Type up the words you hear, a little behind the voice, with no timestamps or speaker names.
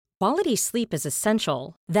Quality sleep is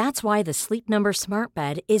essential. That's why the Sleep Number Smart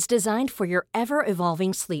Bed is designed for your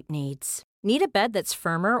ever-evolving sleep needs. Need a bed that's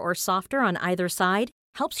firmer or softer on either side?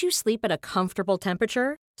 Helps you sleep at a comfortable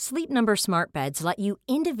temperature? Sleep Number Smart Beds let you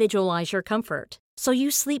individualize your comfort, so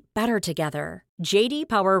you sleep better together. J.D.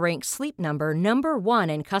 Power ranks Sleep Number number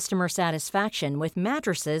one in customer satisfaction with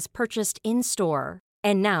mattresses purchased in-store.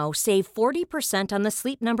 And now, save 40% on the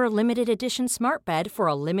Sleep Number Limited Edition Smart Bed for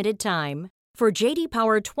a limited time. For J.D.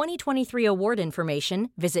 Power 2023 award information,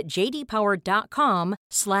 visit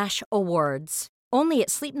jdpower.com/awards. Only at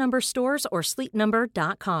Sleep Number stores or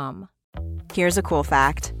sleepnumber.com. Here's a cool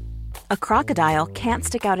fact. A crocodile can't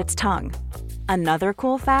stick out its tongue. Another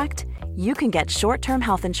cool fact, you can get short-term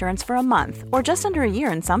health insurance for a month or just under a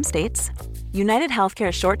year in some states. United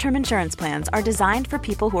Healthcare short-term insurance plans are designed for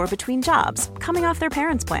people who are between jobs, coming off their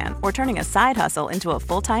parents' plan, or turning a side hustle into a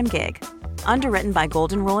full-time gig. Underwritten by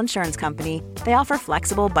Golden Rule Insurance Company, they offer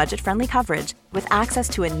flexible, budget-friendly coverage with access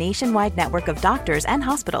to a nationwide network of doctors and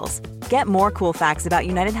hospitals. Get more cool facts about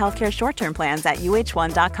United Healthcare short-term plans at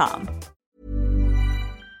uh1.com.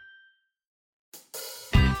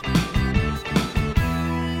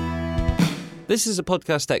 This is a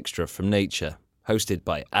podcast extra from Nature, hosted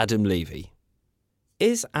by Adam Levy.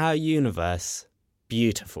 Is our universe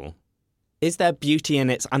beautiful? Is there beauty in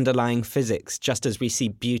its underlying physics, just as we see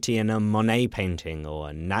beauty in a Monet painting or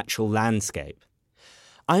a natural landscape?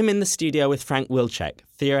 I'm in the studio with Frank Wilczek,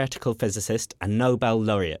 theoretical physicist and Nobel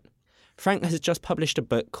laureate. Frank has just published a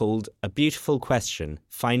book called A Beautiful Question,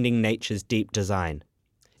 Finding Nature's Deep Design.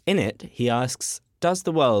 In it, he asks, does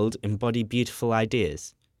the world embody beautiful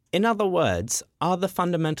ideas? In other words, are the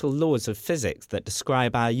fundamental laws of physics that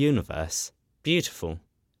describe our universe beautiful?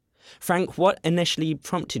 Frank, what initially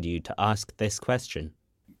prompted you to ask this question?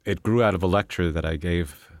 It grew out of a lecture that I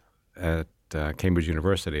gave at Cambridge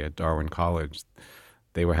University at Darwin College.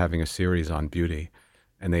 They were having a series on beauty,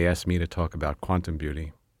 and they asked me to talk about quantum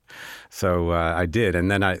beauty. So I did,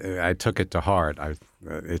 and then I took it to heart.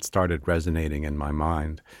 It started resonating in my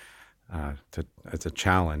mind as a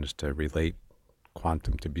challenge to relate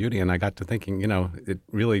quantum to beauty. And I got to thinking, it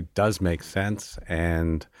really does make sense,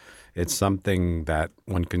 and it's something that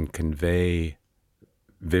one can convey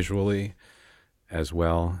visually as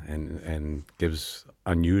well, and gives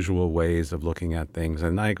unusual ways of looking at things.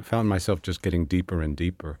 And I found myself just getting deeper and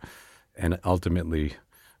deeper, and ultimately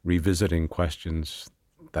revisiting questions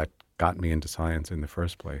that got me into science in the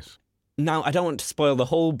first place. Now, I don't want to spoil the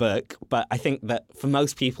whole book, but I think that for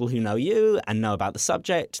most people who know you and know about the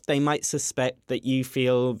subject, they might suspect that you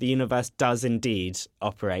feel the universe does indeed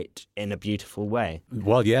operate in a beautiful way.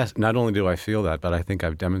 Well, yes, not only do I feel that, but I think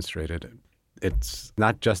I've demonstrated it. It's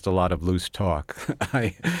not just a lot of loose talk.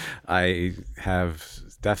 I have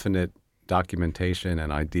definite documentation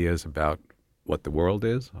and ideas about what the world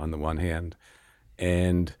is, on the one hand,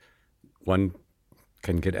 and one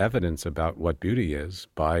can get evidence about what beauty is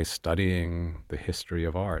by studying the history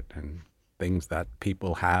of art and things that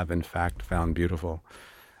people have, in fact, found beautiful.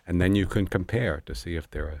 And then you can compare to see if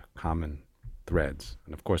there are common threads.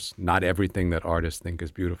 And of course, not everything that artists think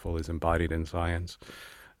is beautiful is embodied in science,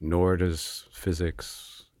 nor does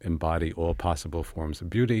physics embody all possible forms of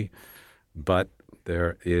beauty. But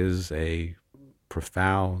there is a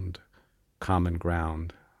profound common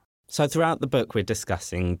ground. So throughout the book, we're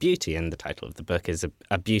discussing beauty, and the title of the book is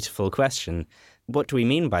A Beautiful Question. What do we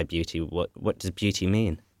mean by beauty? What does beauty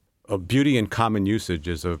mean? Beauty in common usage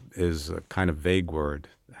is a kind of vague word.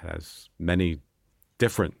 It has many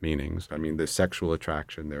different meanings. I mean, there's sexual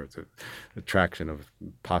attraction. There's an attraction of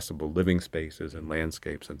possible living spaces and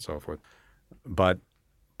landscapes and so forth. But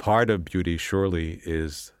part of beauty surely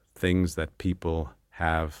is things that people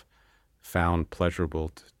have found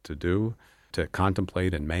pleasurable to do, to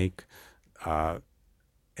contemplate and make,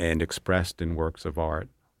 and expressed in works of art.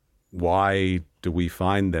 Why do we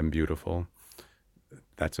find them beautiful?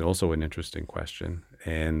 That's also an interesting question.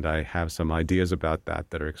 And I have some ideas about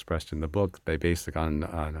that are expressed in the book. They base it on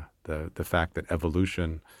the fact that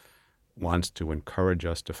evolution wants to encourage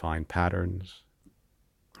us to find patterns.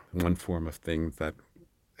 One form of things that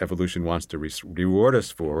evolution wants to reward us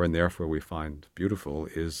for, and therefore we find beautiful,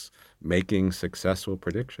 is making successful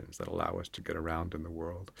predictions that allow us to get around in the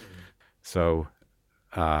world. So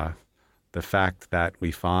the fact that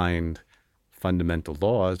we find fundamental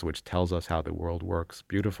laws which tells us how the world works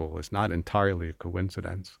beautiful is not entirely a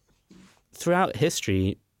coincidence. Throughout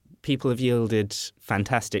history, people have yielded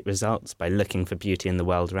fantastic results by looking for beauty in the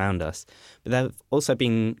world around us. But there have also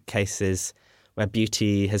been cases where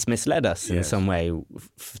beauty has misled us in some way.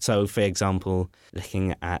 So, for example,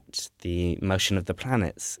 looking at the motion of the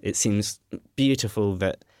planets, it seems beautiful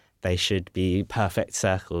that they should be perfect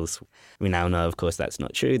circles. We now know, of course, that's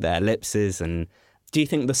not true. They're ellipses. And do you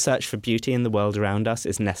think the search for beauty in the world around us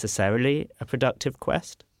is necessarily a productive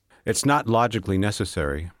quest? It's not logically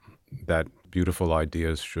necessary that beautiful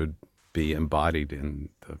ideas should be embodied in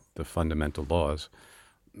the fundamental laws,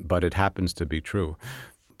 but it happens to be true.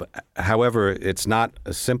 But, however, it's not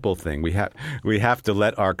a simple thing. We have to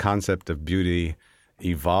let our concept of beauty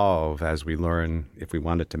evolve as we learn, if we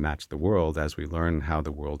want it to match the world, as we learn how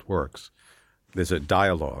the world works. There's a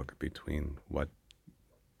dialogue between what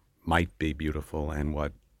might be beautiful and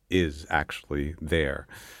what is actually there.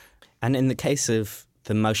 And in the case of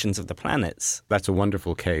the motions of the planets, that's a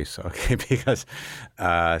wonderful case, okay? Because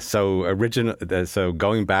so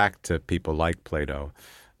going back to people like Plato,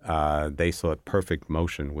 they thought perfect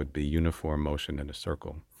motion would be uniform motion in a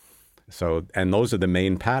circle. So, and those are the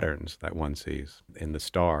main patterns that one sees in the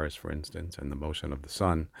stars, for instance, and the motion of the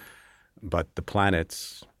sun. But the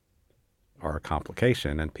planets are a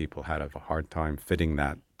complication, and people had a hard time fitting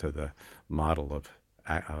that to the model of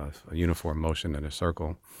a uniform motion in a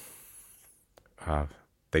circle.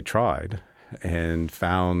 They tried and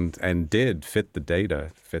found and did fit the data,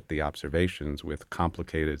 fit the observations with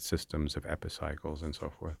complicated systems of epicycles and so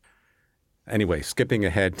forth. Anyway, skipping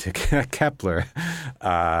ahead to Kepler,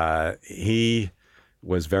 he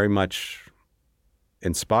was very much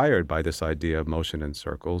inspired by this idea of motion in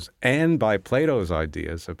circles and by Plato's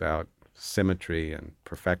ideas about symmetry and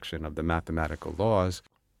perfection of the mathematical laws.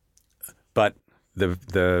 But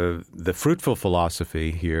the fruitful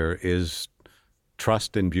philosophy here is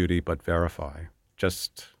trust in beauty but verify.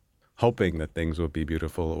 Just hoping that things will be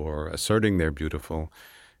beautiful or asserting they're beautiful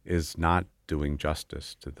is not doing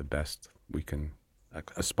justice to the best we can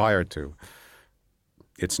aspire to.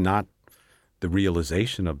 It's not the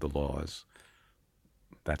realization of the laws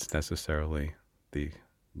that's necessarily the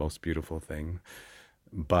most beautiful thing,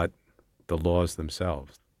 but the laws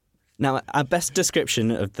themselves. Now, our best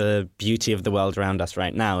description of the beauty of the world around us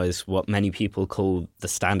right now is what many people call the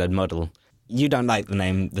Standard Model. You don't like the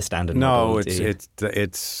name the Standard Model, do you? No,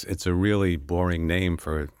 it's a really boring name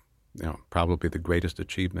for, probably the greatest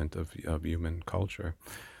achievement of human culture.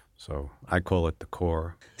 So I call it the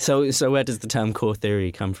core. So where does the term core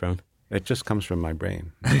theory come from? It just comes from my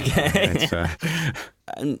brain. Okay.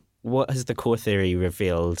 And what has the core theory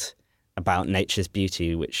revealed about nature's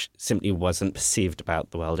beauty, which simply wasn't perceived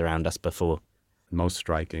about the world around us before? Most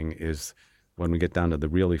striking is when we get down to the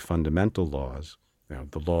really fundamental laws,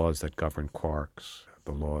 the laws that govern quarks,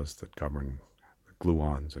 the laws that govern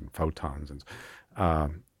gluons and photons, and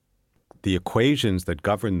the equations that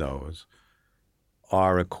govern those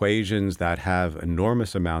are equations that have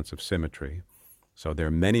enormous amounts of symmetry. So there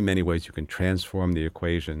are many, many ways you can transform the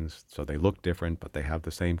equations so they look different, but they have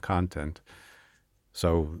the same content.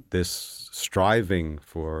 So this striving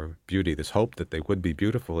for beauty, this hope that they would be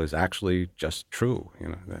beautiful is actually just true.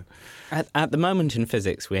 At the moment in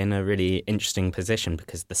physics, we're in a really interesting position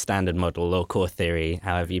because the Standard Model or core theory,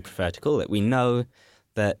 however you prefer to call it, we know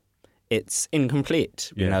that it's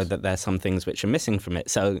incomplete. We know that there's some things which are missing from it.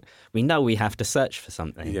 So we know we have to search for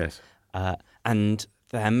something. Yes. And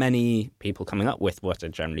there are many people coming up with what are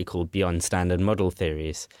generally called beyond Standard Model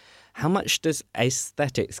theories. How much does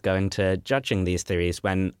aesthetics go into judging these theories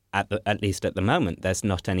when, at least at the moment, there's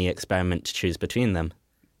not any experiment to choose between them?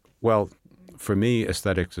 Well, for me,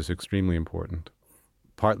 aesthetics is extremely important,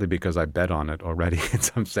 partly because I bet on it already in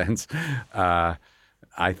some sense.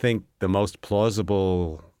 I think the most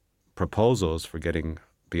plausible proposals for getting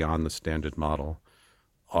beyond the Standard Model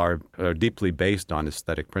are deeply based on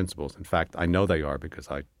aesthetic principles. In fact, I know they are because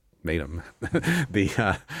I made them.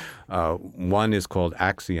 One is called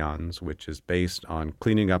axions, which is based on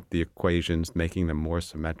cleaning up the equations, making them more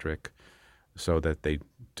symmetric so that they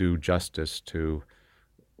do justice to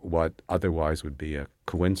what otherwise would be a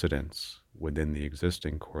coincidence within the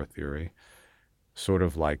existing core theory, sort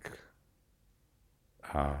of like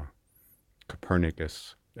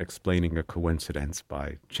Copernicus explaining a coincidence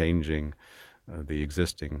by changing the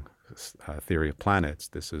existing theory of planets.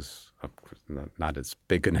 This is not as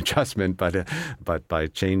big an adjustment, but by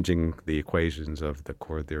changing the equations of the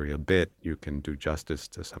core theory a bit, you can do justice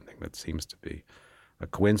to something that seems to be a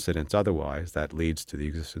coincidence otherwise that leads to the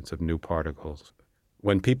existence of new particles.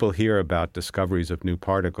 When people hear about discoveries of new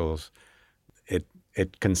particles,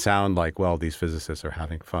 it can sound like, well, these physicists are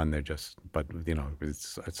having fun. They're just, but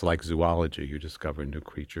it's like zoology. You discover new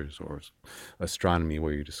creatures, or astronomy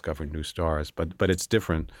where you discover new stars. But it's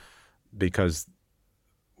different because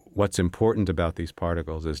what's important about these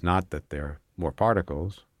particles is not that they're more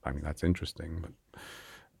particles. I mean, that's interesting,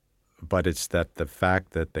 but it's that the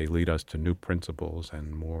fact that they lead us to new principles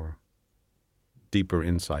and more deeper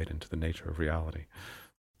insight into the nature of reality.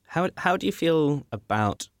 How do you feel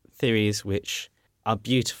about theories which are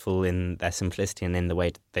beautiful in their simplicity and in the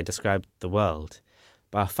way they describe the world,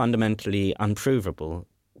 but are fundamentally unprovable?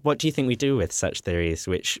 What do you think we do with such theories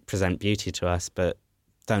which present beauty to us but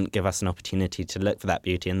don't give us an opportunity to look for that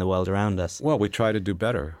beauty in the world around us? Well, we try to do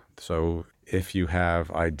better. So if you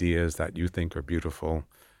have ideas that you think are beautiful,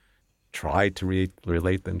 try to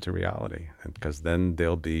relate them to reality, because then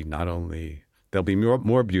they'll be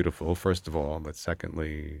more beautiful, first of all, but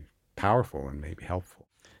secondly, powerful and maybe helpful.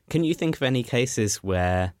 Can you think of any cases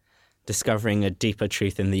where discovering a deeper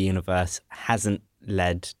truth in the universe hasn't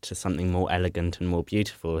led to something more elegant and more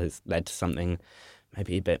beautiful, has led to something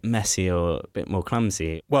maybe a bit messy or a bit more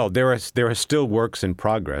clumsy? Well, there are still works in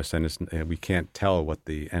progress, and we can't tell what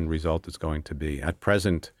the end result is going to be. At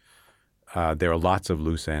present, there are lots of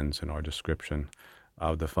loose ends in our description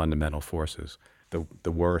of the fundamental forces.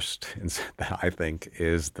 The worst, I think,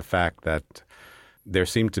 is the fact that there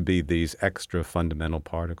seem to be these extra fundamental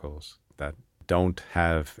particles that don't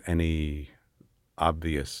have any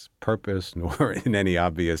obvious purpose nor in any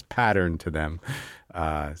obvious pattern to them.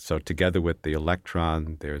 So together with the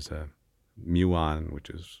electron, there's a muon, which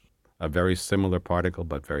is a very similar particle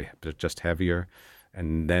but just heavier.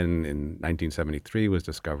 And then in 1973 was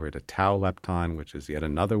discovered a tau lepton, which is yet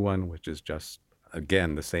another one, which is just,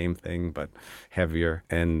 again, the same thing but heavier,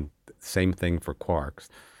 and same thing for quarks.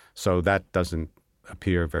 So that doesn't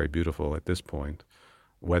appear very beautiful at this point.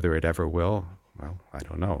 Whether it ever will, well, I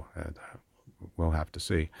don't know. We'll have to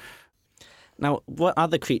see. Now, what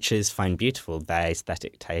other creatures find beautiful? Their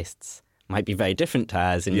aesthetic tastes might be very different to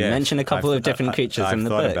ours, and Yes, you mention a couple of different creatures in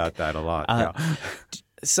the book. I've thought about that a lot, yeah.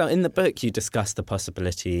 So in the book, you discuss the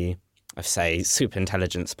possibility of, say, super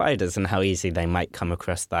intelligent spiders and how easy they might come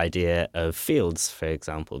across the idea of fields, for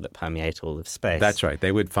example, that permeate all of space. That's right.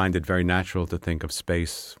 They would find it very natural to think of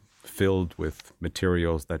space filled with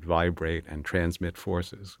materials that vibrate and transmit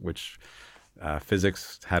forces, which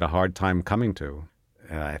physics had a hard time coming to.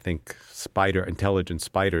 I think intelligent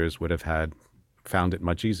spiders would have found it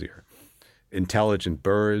much easier. Intelligent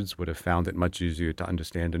birds would have found it much easier to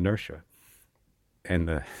understand inertia. And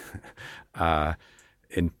the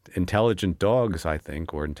intelligent dogs, I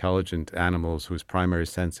think, or intelligent animals whose primary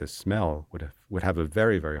sense is smell would have a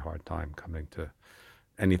very, very hard time coming to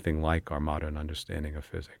anything like our modern understanding of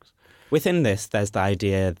physics. Within this, there's the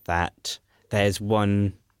idea that there's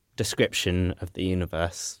one description of the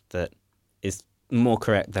universe that is more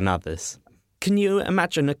correct than others. Can you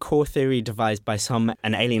imagine a core theory devised by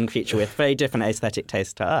an alien creature with very different aesthetic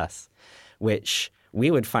taste to us, which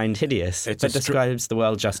we would find hideous, but describes the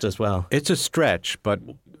world just as well? It's a stretch, but,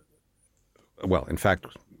 well, in fact,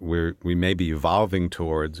 we may be evolving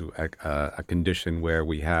towards a condition where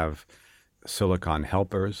we have silicon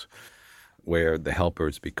helpers, where the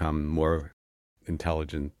helpers become more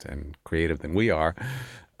intelligent and creative than we are.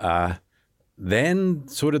 Then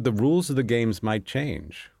sort of the rules of the games might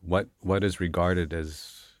change. What is regarded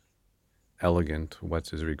as elegant,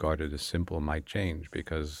 what is regarded as simple might change,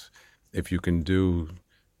 because if you can do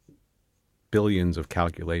billions of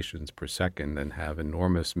calculations per second and have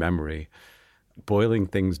enormous memory, boiling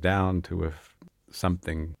things down to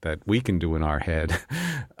something that we can do in our head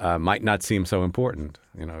might not seem so important.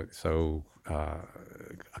 So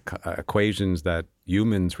equations that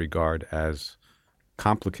humans regard as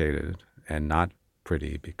complicated and not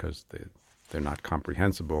pretty because they're not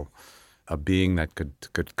comprehensible, a being that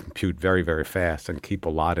could compute very, very fast and keep a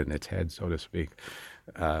lot in its head, so to speak,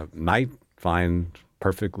 might find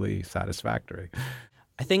perfectly satisfactory.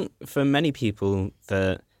 I think for many people,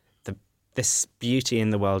 this beauty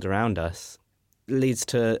in the world around us leads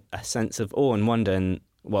to a sense of awe and wonder, and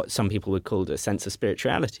what some people would call a sense of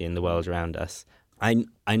spirituality in the world around us. I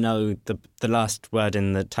know the last word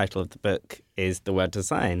in the title of the book is the word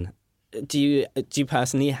design. Do you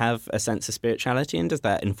personally have a sense of spirituality, and does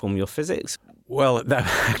that inform your physics? Well,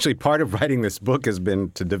 actually part of writing this book has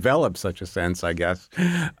been to develop such a sense, I guess.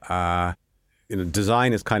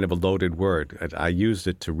 Design is kind of a loaded word. I used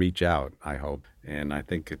it to reach out, I hope. And I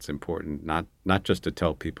think it's important not just to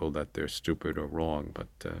tell people that they're stupid or wrong, but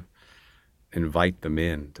to invite them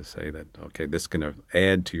in to say that, okay, this can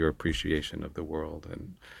add to your appreciation of the world.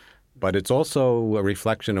 But it's also a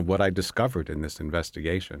reflection of what I discovered in this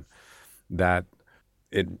investigation, that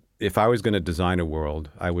if I was going to design a world,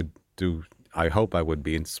 I hope I would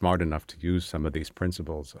be smart enough to use some of these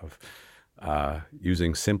principles of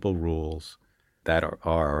using simple rules that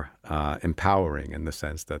are empowering in the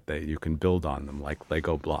sense that you can build on them like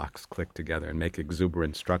Lego blocks, click together and make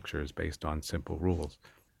exuberant structures based on simple rules.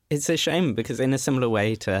 It's a shame because in a similar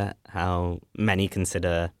way to how many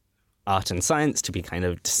consider art and science to be kind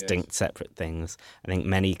of distinct, separate things. I think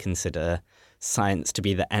many consider science to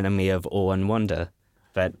be the enemy of awe and wonder,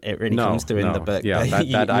 but it really comes through in the book.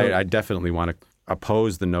 Yeah, I definitely want to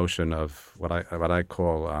oppose the notion of what I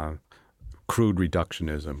call crude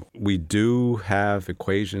reductionism. We do have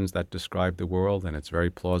equations that describe the world, and it's very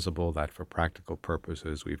plausible that for practical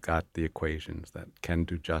purposes we've got the equations that can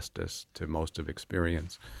do justice to most of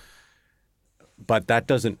experience. But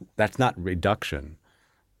that's not reduction.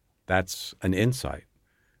 That's an insight.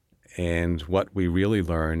 And what we really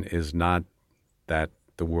learn is not that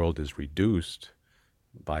the world is reduced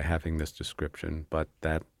by having this description, but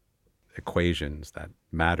that equations, that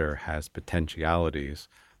matter has potentialities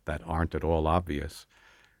that aren't at all obvious.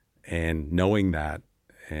 And knowing that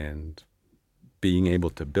and being able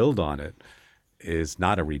to build on it is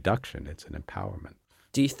not a reduction, it's an empowerment.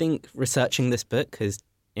 Do you think researching this book has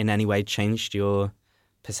in any way changed your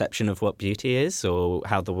perception of what beauty is or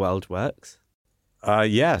how the world works?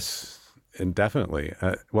 Yes, and definitely.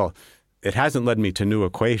 Well, it hasn't led me to new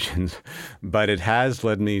equations, but it has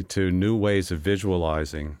led me to new ways of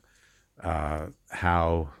visualizing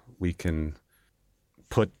how we can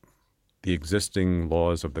put the existing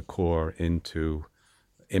laws of the core into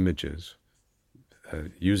images,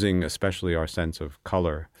 using especially our sense of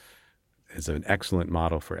color is an excellent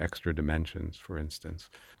model for extra dimensions, for instance.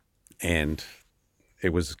 And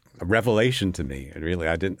it was a revelation to me. And really,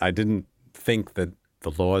 I didn't think that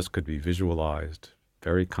the laws could be visualized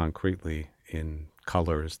very concretely in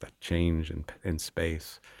colors that change in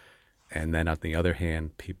space. And then on the other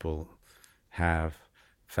hand, people have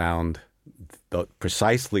found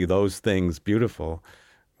precisely those things beautiful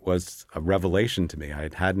was a revelation to me. I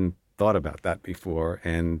hadn't thought about that before.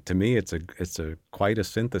 And to me, it's quite a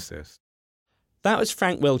synthesis. That was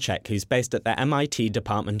Frank Wilczek, who's based at the MIT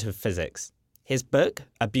Department of Physics. His book,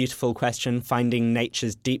 A Beautiful Question, Finding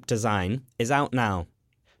Nature's Deep Design, is out now.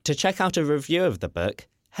 To check out a review of the book,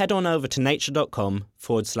 head on over to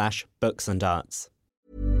nature.com/books and arts.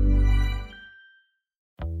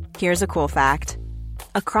 Here's a cool fact.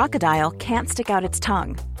 A crocodile can't stick out its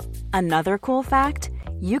tongue. Another cool fact,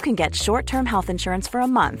 you can get short-term health insurance for a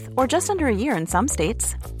month or just under a year in some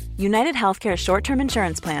states. United Healthcare short-term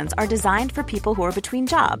insurance plans are designed for people who are between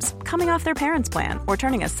jobs, coming off their parents' plan, or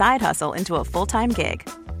turning a side hustle into a full-time gig.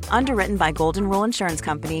 Underwritten by Golden Rule Insurance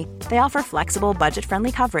Company, they offer flexible,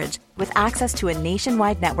 budget-friendly coverage with access to a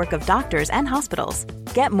nationwide network of doctors and hospitals.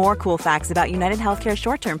 Get more cool facts about United Healthcare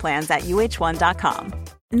short-term plans at uh1.com.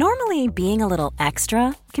 Normally, being a little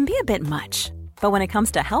extra can be a bit much, but when it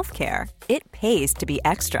comes to healthcare, it pays to be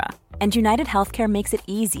extra. And United Healthcare makes it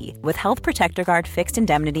easy with Health Protector Guard fixed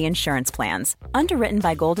indemnity insurance plans. Underwritten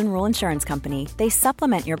by Golden Rule Insurance Company, they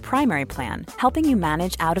supplement your primary plan, helping you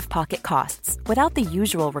manage out-of-pocket costs without the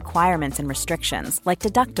usual requirements and restrictions like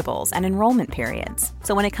deductibles and enrollment periods.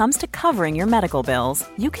 So when it comes to covering your medical bills,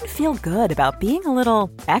 you can feel good about being a little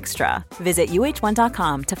extra. Visit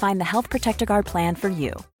uh1.com to find the Health Protector Guard plan for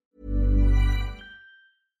you.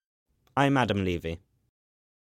 I'm Adam Levy.